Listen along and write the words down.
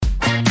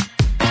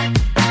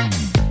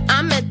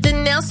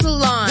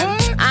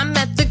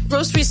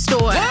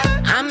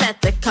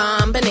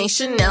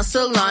combination nail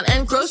salon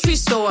and grocery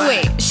store.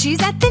 Wait,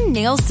 she's at the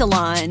nail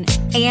salon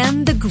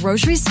and the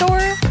grocery store?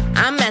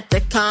 I'm at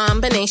the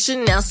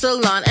combination nail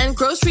salon and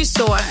grocery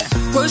store.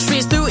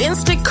 Groceries through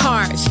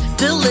Instacart,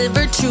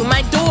 delivered to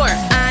my door.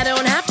 I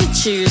don't have to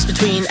choose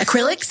between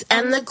acrylics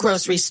and the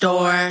grocery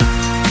store.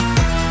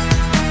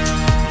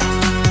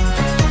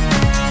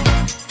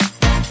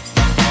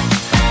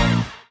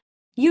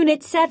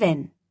 Unit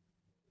 7.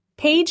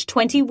 Page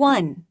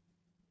 21.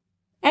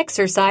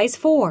 Exercise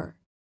 4.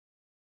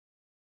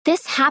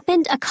 This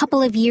happened a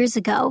couple of years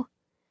ago.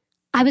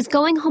 I was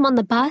going home on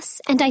the bus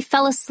and I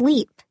fell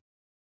asleep.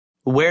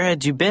 Where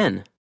had you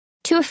been?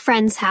 To a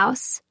friend's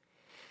house.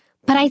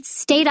 But I'd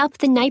stayed up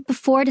the night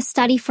before to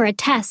study for a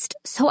test,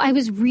 so I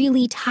was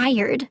really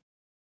tired.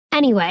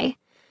 Anyway,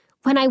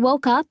 when I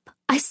woke up,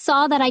 I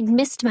saw that I'd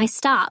missed my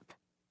stop.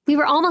 We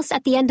were almost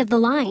at the end of the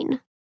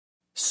line.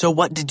 So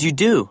what did you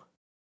do?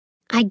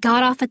 I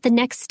got off at the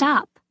next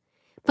stop,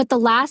 but the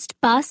last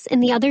bus in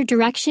the other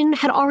direction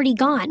had already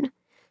gone,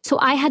 so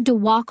I had to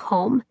walk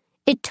home.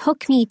 It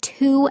took me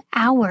 2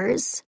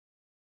 hours.